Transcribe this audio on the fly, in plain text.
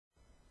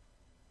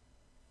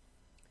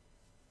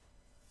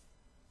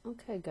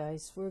Okay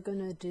guys, we're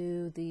going to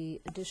do the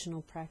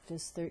additional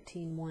practice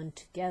 13.1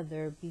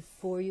 together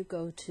before you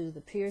go to the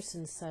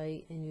Pearson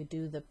site and you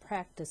do the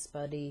Practice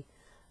Buddy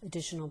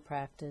additional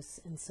practice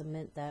and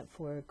submit that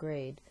for a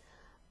grade.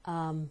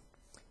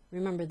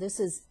 Remember, this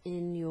is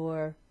in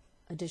your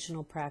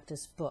additional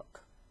practice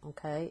book,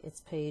 okay?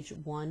 It's page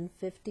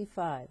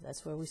 155.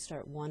 That's where we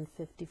start,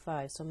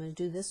 155. So I'm going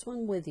to do this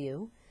one with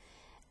you,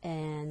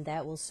 and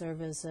that will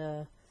serve as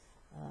a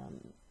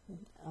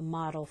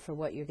model for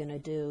what you're going to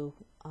do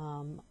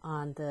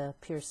on the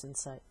Pearson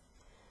site.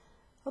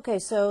 Okay,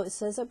 so it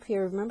says up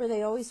here, remember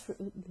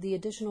the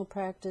additional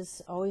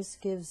practice always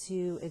gives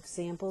you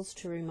examples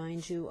to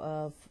remind you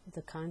of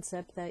the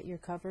concept that you're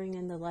covering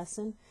in the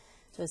lesson.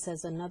 So it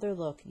says another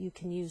look. You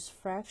can use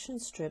fraction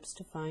strips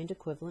to find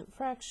equivalent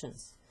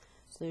fractions.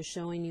 So they're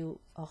showing you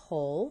a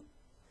whole,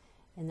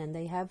 and then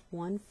they have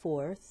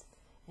 1/4,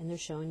 and they're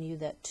showing you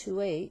that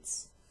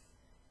 2/8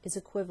 is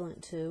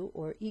equivalent to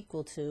or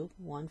equal to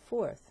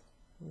 1/4.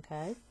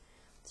 Okay?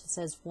 So it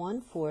says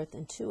 1/4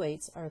 and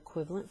 2/8 are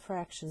equivalent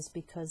fractions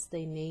because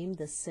they name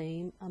the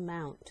same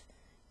amount.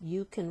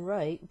 You can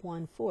write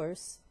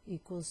 1/4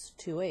 equals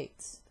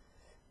 2/8.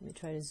 Let me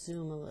try to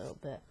zoom a little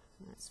bit.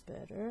 That's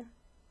better.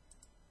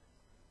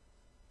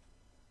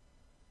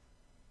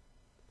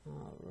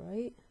 All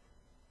right.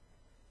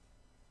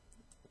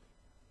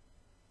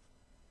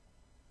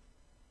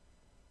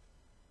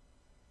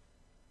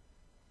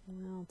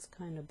 Well, it's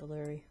kind of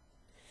blurry,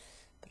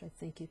 but I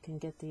think you can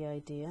get the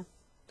idea.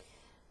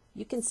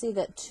 You can see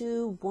that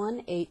two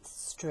 1/8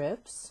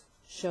 strips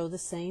show the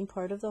same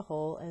part of the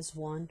whole as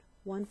one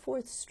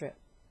 1/4 strip.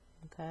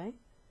 Okay.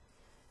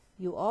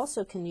 You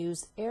also can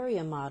use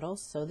area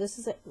models. So this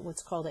is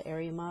what's called an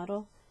area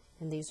model,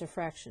 and these are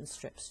fraction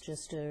strips,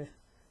 just a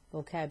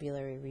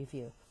vocabulary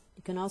review.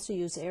 You can also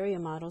use area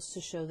models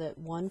to show that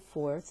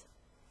 1/4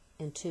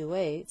 and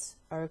 2/8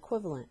 are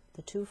equivalent.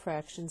 The two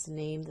fractions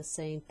name the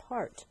same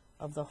part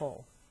of the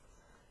whole.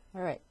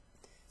 All right,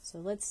 so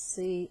let's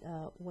see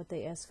what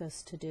they ask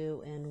us to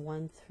do in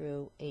 1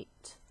 through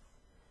 8.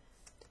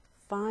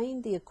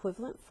 Find the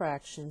equivalent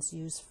fractions,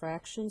 use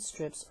fraction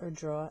strips, or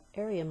draw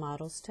area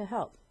models to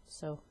help.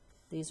 So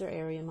these are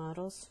area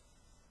models.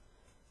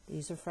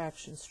 These are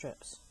fraction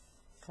strips.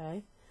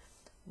 Okay.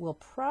 We'll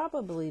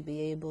probably be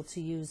able to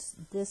use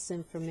this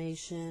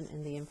information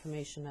and the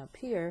information up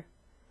here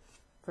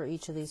for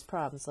each of these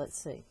problems. Let's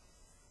see.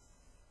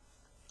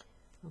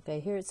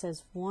 Okay, here it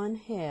says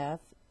 1/2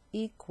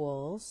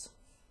 equals,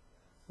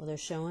 well, they're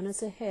showing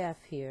us a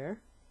half here.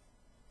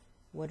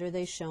 What are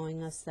they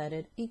showing us that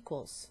it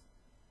equals?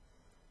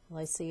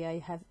 Well, I see I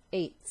have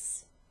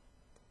eighths.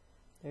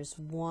 There's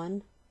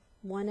 1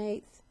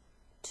 1/8,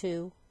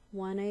 2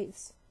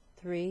 1/8,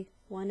 3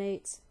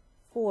 1/8,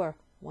 4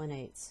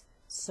 1/8.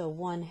 So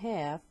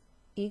 1/2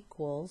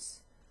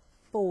 equals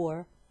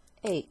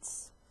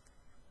 4/8.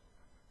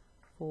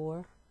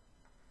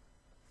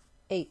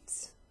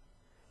 4/8.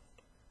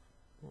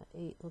 That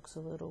 8 looks a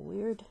little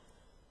weird.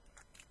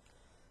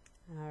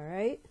 All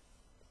right.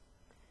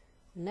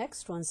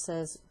 Next one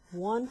says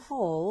 1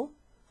 whole,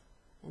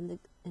 and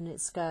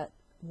it's got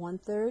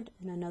 1/3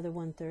 and another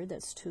 1/3.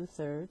 That's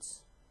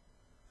 2/3.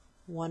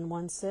 1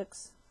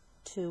 1/6,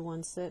 2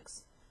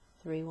 1/6,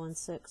 3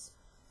 1/6,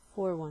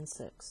 4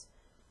 1/6.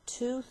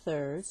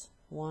 2/3,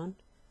 1,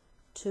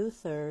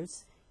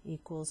 2/3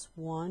 equals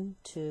 1,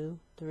 2,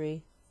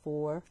 3,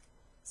 4,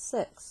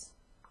 6.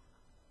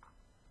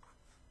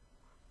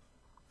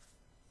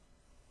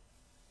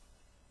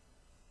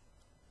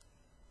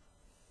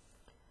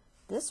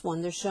 This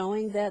one, they're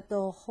showing that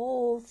the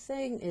whole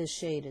thing is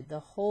shaded. The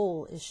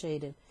whole is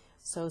shaded.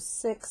 So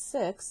 6,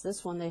 6,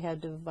 this one they have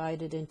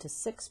divided into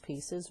 6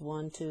 pieces.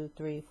 1, 2,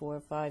 3,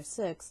 4, 5,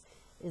 6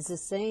 is the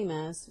same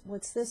as,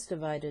 what's this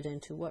divided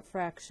into? What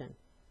fraction?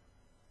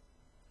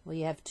 Well,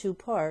 you have 2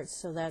 parts,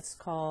 so that's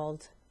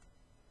called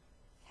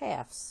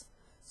halves.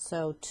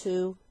 So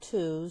 2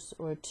 2s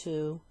or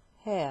 2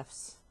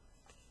 halves.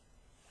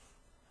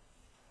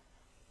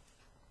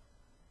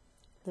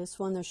 This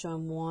one they're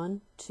showing 1,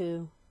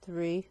 2,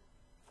 3,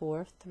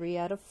 4, 3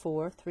 out of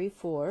 4,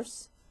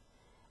 3/4.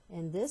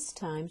 And this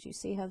time, you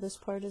see how this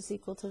part is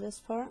equal to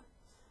this part?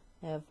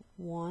 I have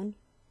 1,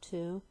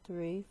 2,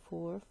 3,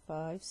 4,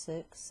 5,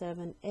 6,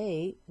 7,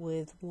 8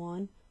 with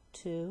 1,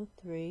 2,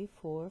 3,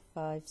 4,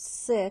 5,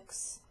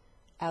 6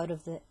 out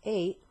of the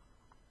 8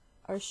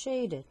 are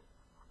shaded.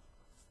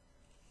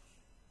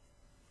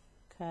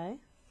 Okay.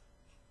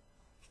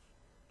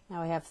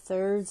 Now I have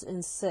thirds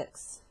and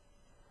 6.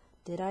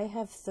 Did I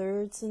have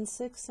thirds and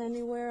 6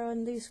 anywhere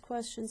on these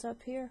questions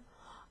up here?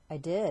 I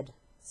did.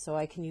 So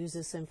I can use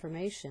this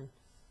information.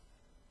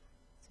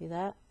 See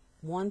that?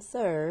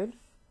 1/3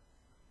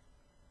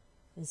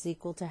 is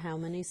equal to how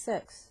many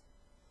 6?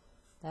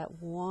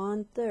 That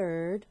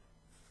 1/3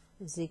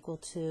 is equal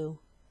to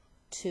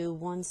 2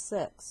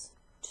 1/6,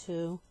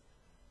 2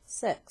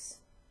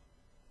 6.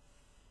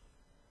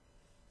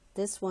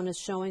 This one is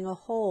showing a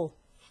whole,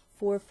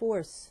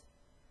 4/4.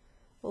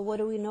 Well, what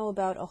do we know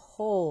about a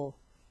whole?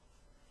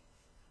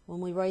 When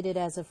we write it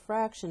as a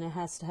fraction, it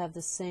has to have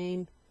the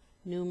same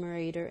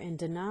numerator and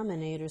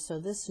denominator, so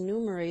this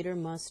numerator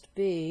must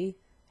be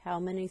how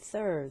many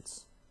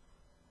thirds?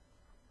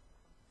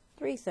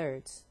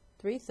 3/3.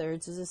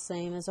 3/3 is the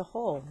same as a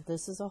whole.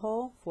 This is a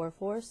whole,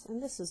 4/4,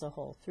 and this is a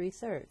whole,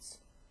 3/3.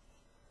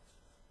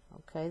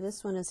 Okay,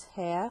 this one is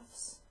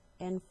halves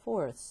and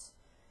fourths.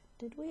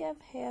 Did we have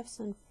halves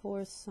and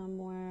fourths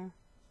somewhere?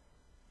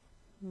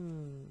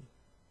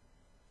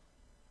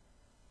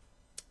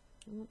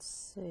 Let's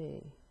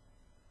see.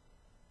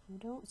 I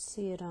don't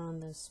see it on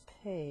this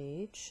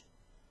page.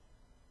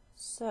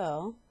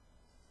 So,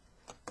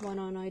 why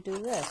don't I do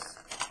this?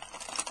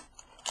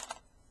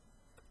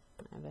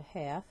 I have a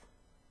half.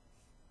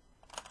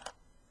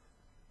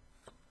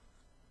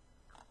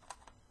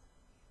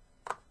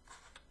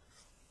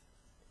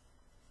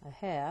 A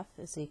half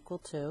is equal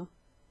to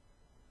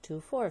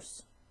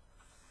 2/4.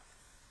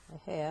 A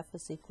half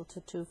is equal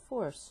to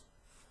 2/4.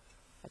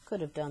 I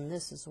could have done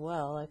this as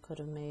well. I could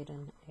have made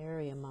an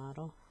area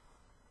model.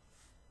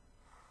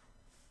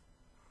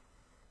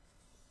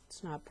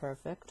 It's not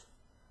perfect.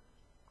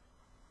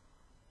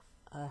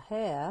 A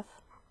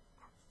half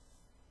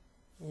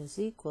is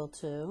equal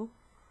to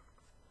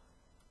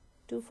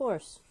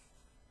 2/4.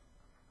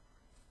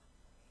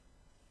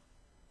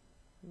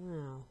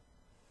 Now,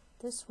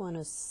 this one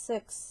is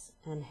 6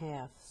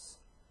 1/2.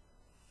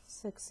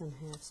 6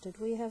 1/2. Did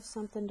we have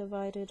something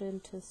divided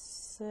into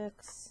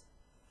 6?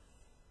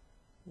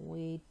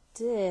 We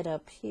did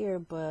up here,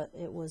 but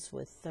it was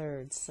with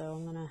thirds, so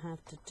I'm going to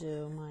have to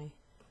do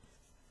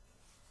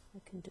I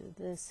can do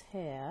this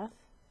half,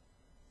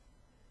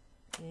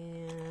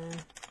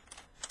 and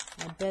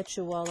I bet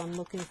you while I'm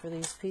looking for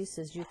these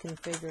pieces, you can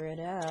figure it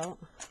out.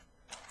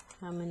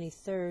 How many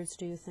thirds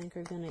do you think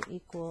are going to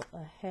equal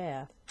a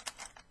half?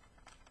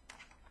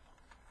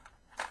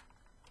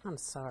 I'm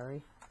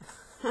sorry.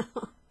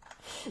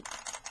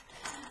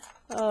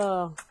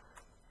 Oh,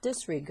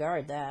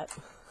 disregard that.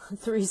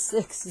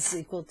 3/6 is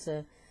equal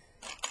to,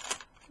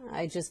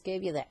 I just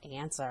gave you the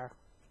answer.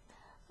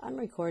 I'm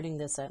recording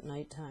this at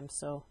nighttime,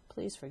 so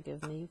please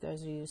forgive me. You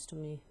guys are used to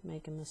me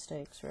making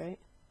mistakes, right?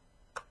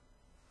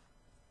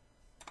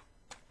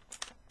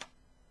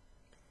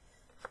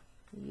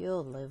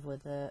 You'll live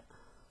with it.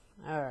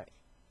 All right,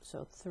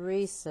 so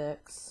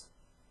 3/6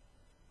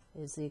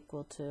 is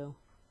equal to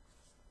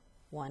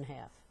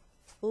 1/2.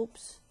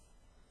 Oops.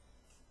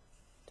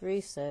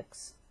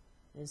 3/6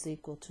 is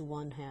equal to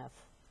 1/2.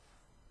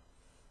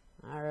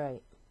 All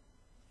right.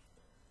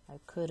 I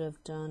could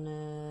have done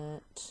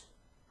it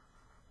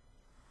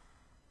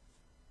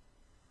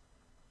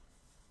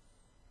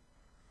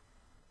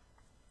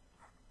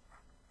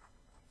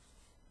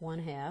one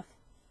half.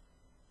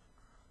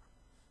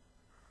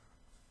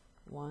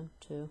 1,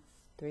 2,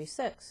 3,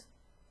 6.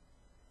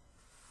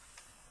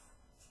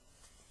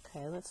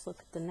 Okay, let's look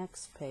at the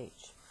next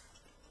page.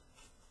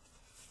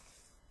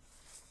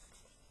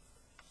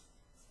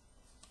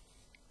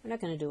 We're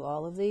not going to do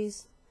all of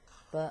these,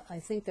 but I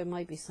think there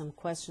might be some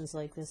questions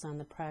like this on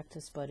the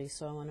practice buddy,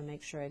 so I want to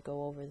make sure I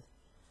go over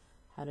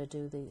how to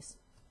do these.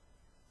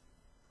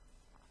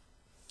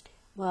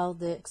 Well,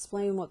 they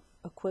explain what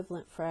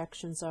equivalent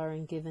fractions are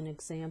and give an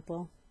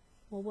example.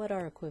 Well, what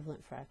are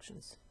equivalent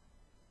fractions?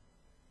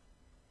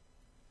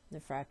 They're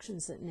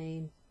fractions that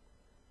name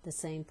the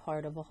same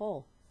part of a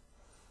whole.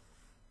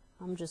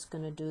 I'm just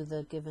going to do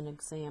the given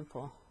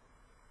example.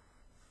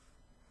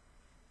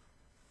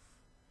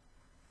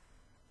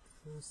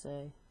 I'll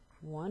say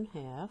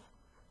 1/2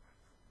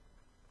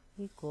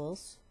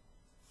 equals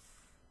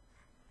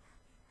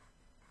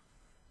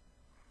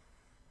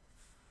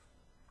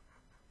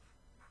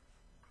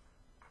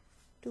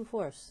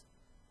 2/4.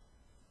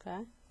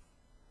 Okay?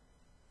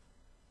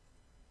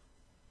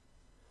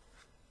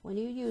 When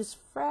you use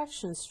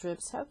fraction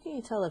strips, how can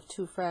you tell if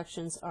two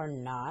fractions are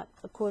not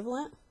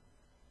equivalent?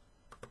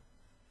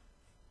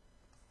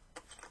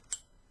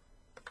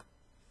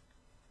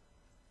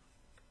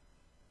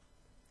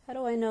 How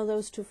do I know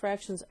those two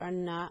fractions are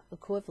not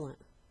equivalent?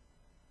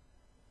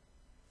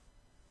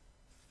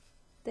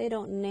 They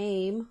don't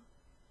name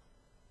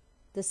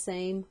the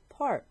same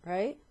part,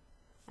 right?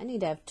 I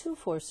need to have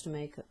 2/4 to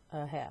make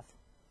a half.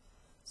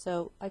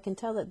 So I can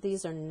tell that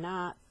these are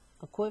not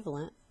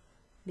equivalent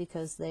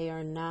because they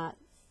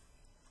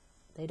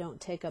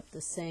don't take up the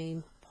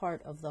same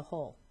part of the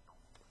whole.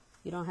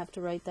 You don't have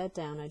to write that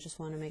down. I just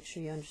want to make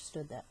sure you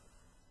understood that.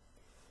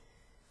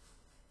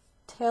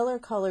 Taylor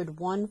colored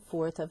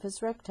 1/4 of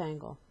his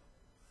rectangle.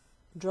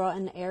 Draw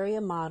an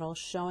area model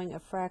showing a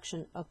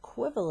fraction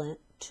equivalent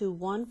to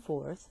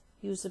 1/4.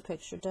 Use a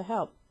picture to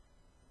help.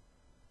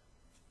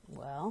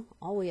 Well,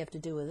 all we have to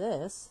do with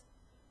this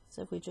is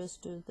if we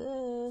just do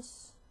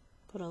this,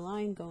 put a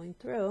line going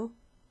through,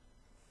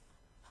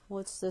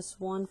 what's this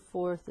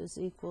 1/4 is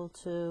equal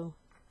to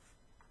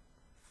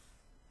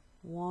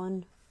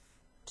 1,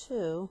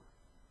 2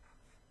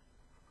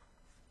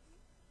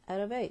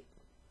 out of 8.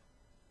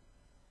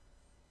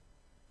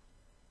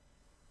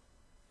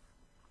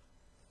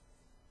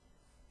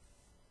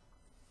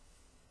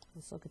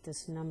 Let's look at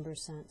this number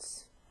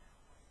sense.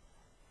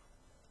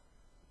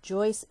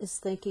 Joyce is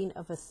thinking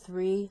of a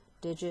 3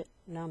 digit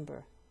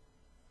number.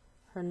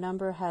 Her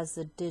number has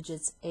the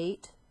digits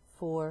 8,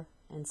 4,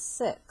 and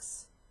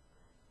 6.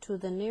 To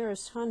the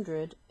nearest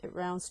hundred, it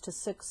rounds to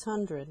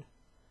 600.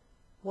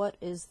 What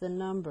is the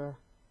number?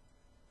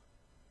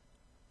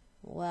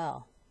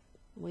 Well,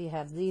 we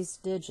have these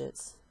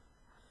digits.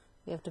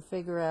 We have to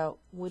figure out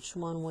which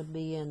one would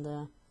be in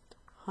the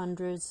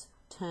hundreds,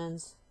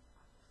 tens,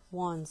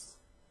 ones.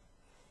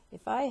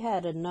 If I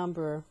had a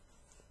number,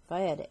 if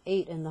I had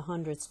 8 in the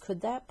hundreds,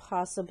 could that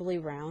possibly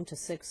round to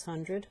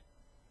 600?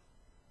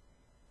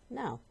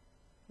 No.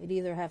 It'd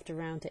either have to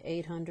round to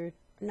 800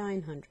 or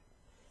 900.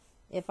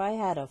 If I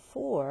had a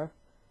 4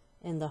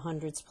 in the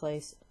hundreds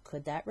place,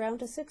 could that round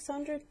to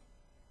 600?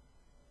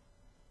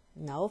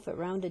 No, if it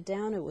rounded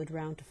down, it would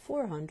round to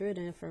 400,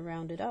 and if it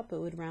rounded up, it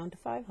would round to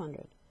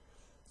 500.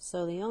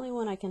 So the only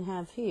one I can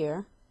have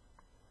here,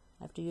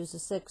 I have to use a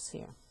 6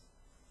 here.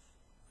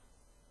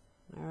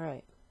 All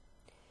right.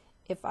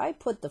 If I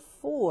put the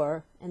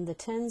 4 in the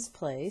tens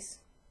place,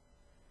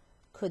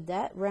 could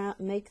that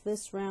make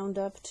this round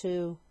up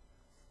to,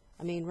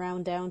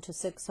 round down to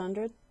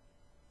 600?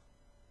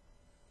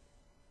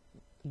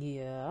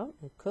 Yeah,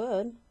 it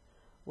could.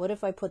 What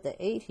if I put the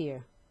 8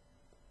 here?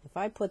 If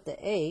I put the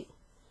 8,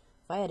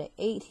 if I had an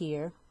 8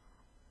 here,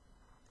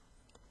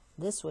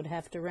 this would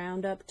have to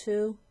round up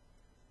to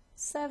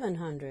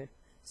 700.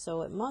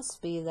 So it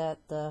must be that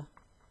the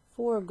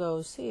 4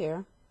 goes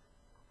here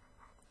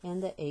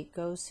and the 8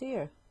 goes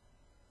here.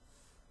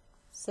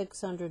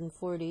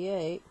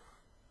 648,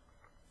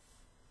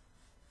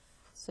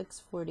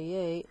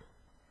 648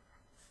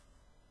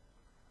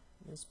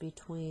 is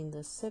between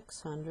the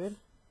 600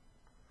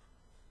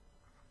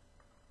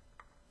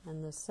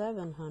 and the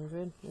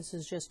 700. This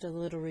is just a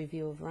little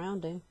review of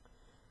rounding.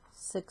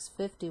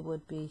 650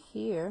 would be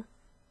here.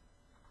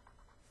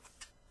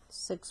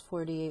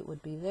 648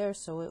 would be there,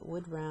 so it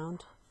would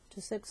round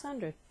to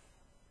 600.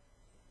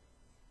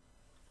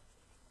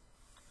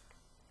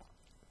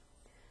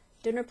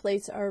 Dinner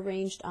plates are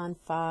arranged on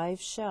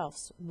 5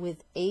 shelves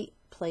with 8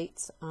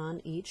 plates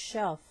on each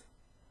shelf.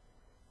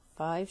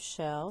 5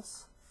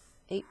 shelves,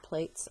 8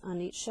 plates on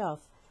each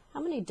shelf.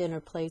 How many dinner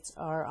plates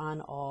are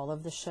on all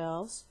of the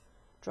shelves?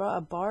 Draw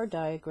a bar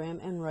diagram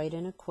and write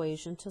an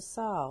equation to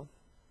solve.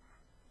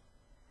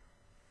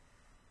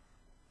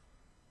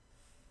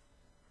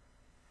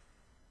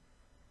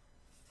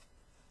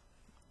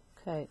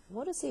 Okay,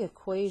 what is the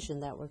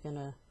equation that we're going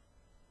to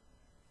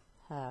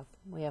have?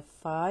 We have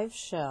 5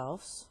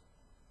 shelves,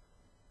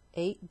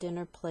 8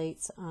 dinner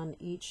plates on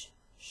each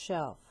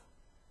shelf.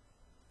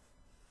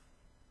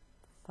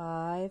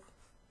 5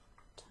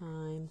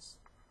 times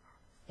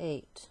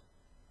 8.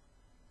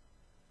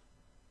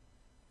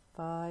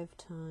 5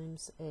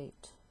 times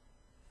 8.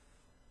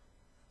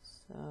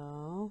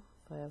 So,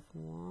 if I have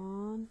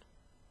 1,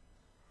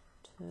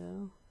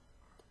 2,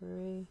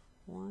 3,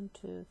 1,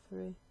 2,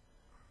 3,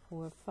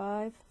 4,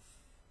 5.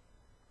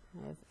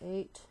 I have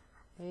 8,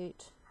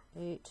 8,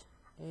 8,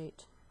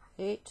 8,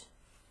 8.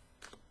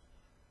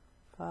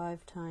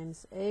 5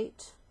 times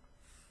 8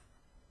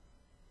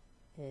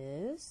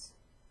 is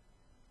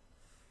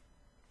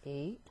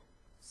 8,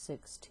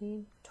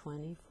 16,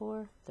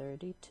 24,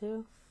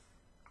 32,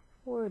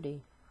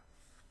 40.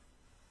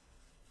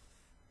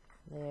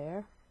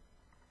 There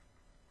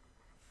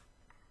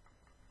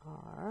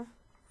are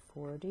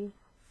 40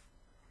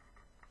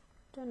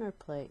 dinner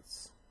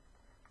plates.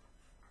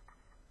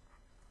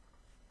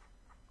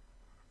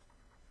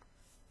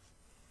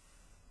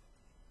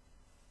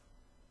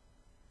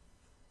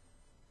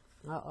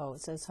 Uh-oh,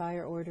 it says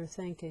higher order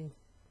thinking.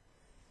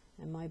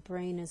 And my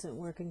brain isn't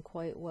working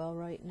quite well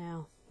right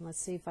now. Let's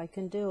see if I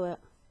can do it.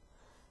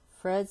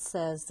 Fred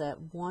says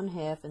that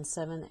 1/2 and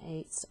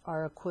 7/8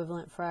 are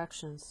equivalent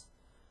fractions.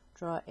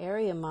 Draw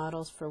area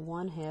models for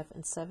 1/2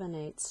 and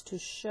 7/8 to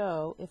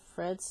show if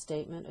Fred's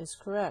statement is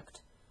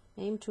correct.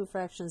 Name 2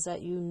 fractions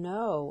that you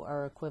know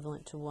are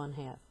equivalent to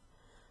 1/2.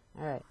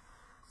 All right,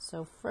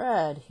 so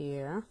Fred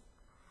here,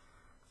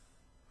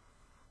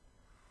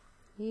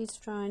 he's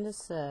trying to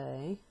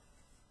say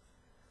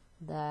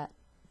that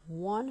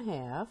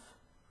 1/2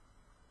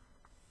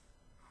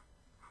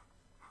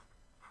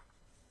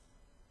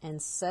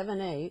 and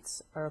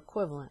 7/8 are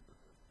equivalent.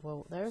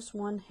 Well, there's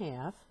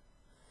 1/2.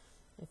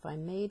 If I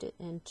made it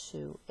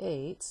into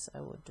 8s,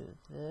 I would do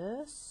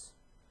this,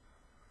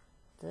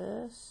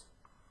 this,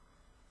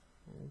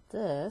 and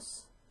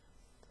this.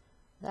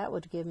 That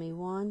would give me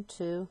 1,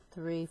 2,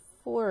 3,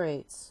 4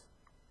 8s.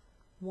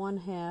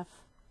 1/2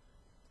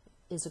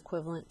 is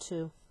equivalent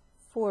to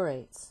 4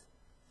 8s.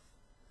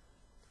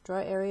 Draw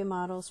area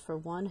models for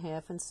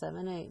 1/2 and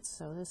 7/8.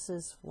 So this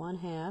is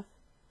 1/2.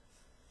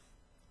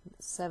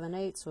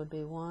 7/8 would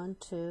be 1,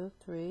 2,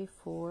 3,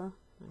 4.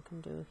 I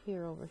can do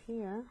here over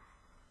here,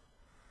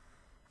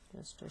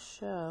 just to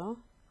show,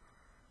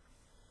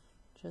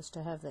 just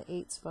to have the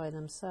 8s by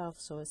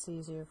themselves so it's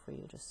easier for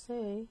you to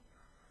see.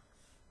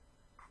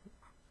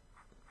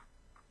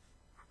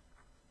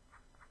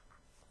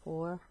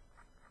 4,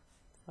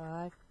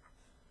 5,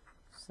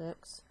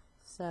 6,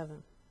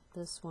 7.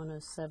 This one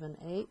is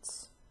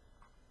 7/8,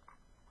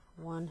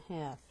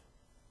 1/2.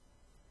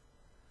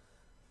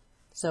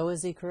 So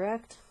is he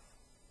correct?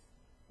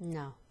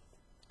 No.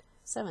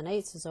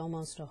 7/8 is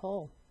almost a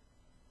whole.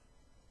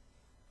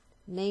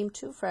 Name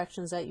two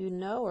fractions that you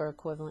know are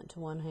equivalent to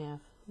 1/2.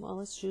 Well,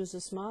 let's use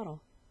this model.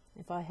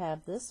 If I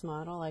have this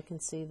model, I can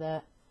see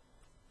that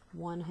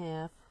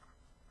 1/2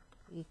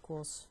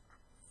 equals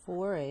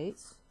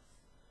 4/8,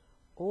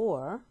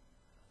 or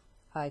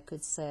I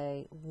could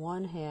say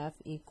 1/2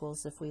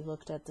 equals, if we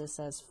looked at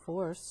this as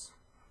fourths,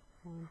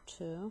 1,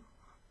 2,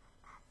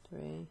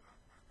 3,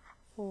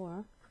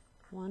 4,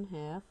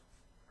 1/2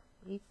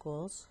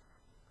 equals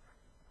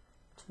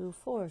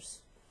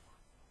 2/4.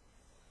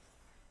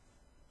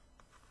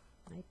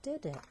 I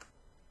did it.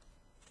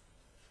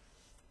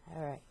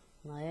 All right,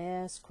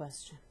 last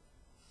question.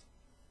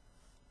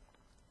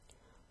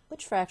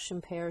 Which fraction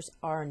pairs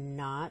are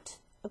not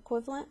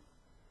equivalent?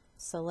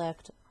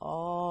 Select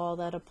all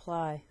that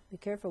apply. Be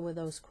careful with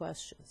those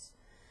questions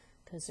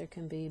because there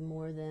can be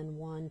more than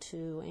 1,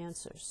 2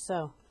 answers.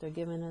 So they're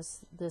giving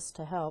us this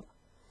to help.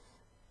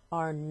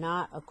 Are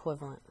not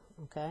equivalent,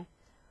 okay?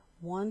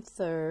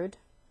 1/3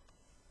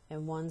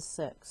 and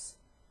 1/6.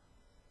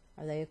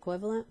 Are they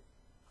equivalent?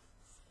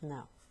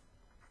 No.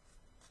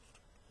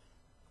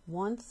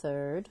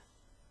 1/3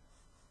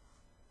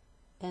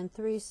 and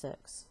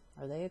 3/6.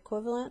 Are they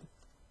equivalent?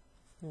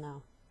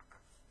 No.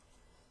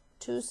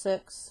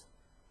 2/6,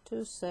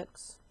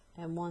 2/6,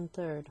 and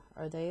 1/3.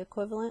 Are they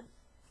equivalent?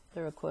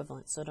 They're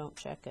equivalent, so don't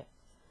check it.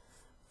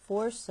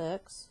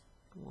 4/6,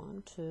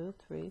 1, 2,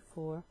 3,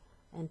 4,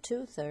 and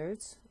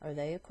 2/3. Are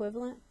they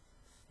equivalent?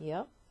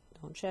 Yep,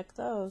 don't check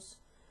those.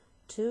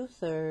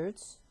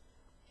 2/3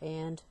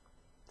 and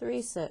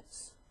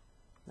 3/6.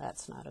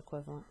 That's not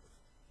equivalent.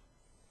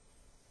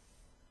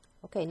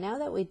 Okay, now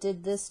that we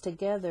did this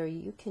together,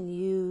 you can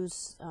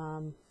use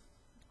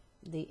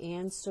the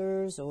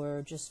answers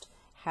or just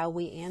how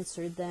we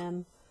answered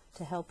them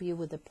to help you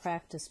with the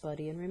practice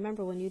buddy. And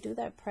remember, when you do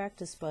that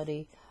practice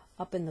buddy,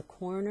 up in the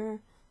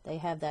corner they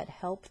have that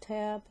help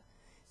tab.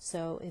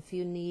 So if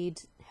you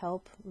need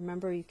help,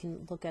 remember you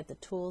can look at the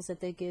tools that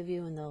they give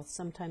you, and they'll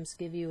sometimes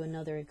give you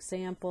another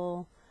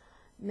example.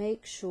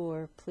 Make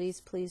sure,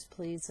 please, please,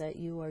 please, that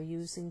you are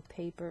using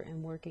paper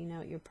and working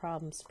out your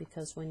problems,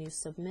 because when you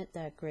submit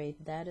that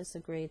grade, that is the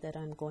grade that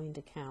I'm going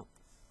to count.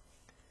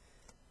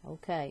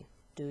 Okay,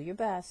 do your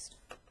best.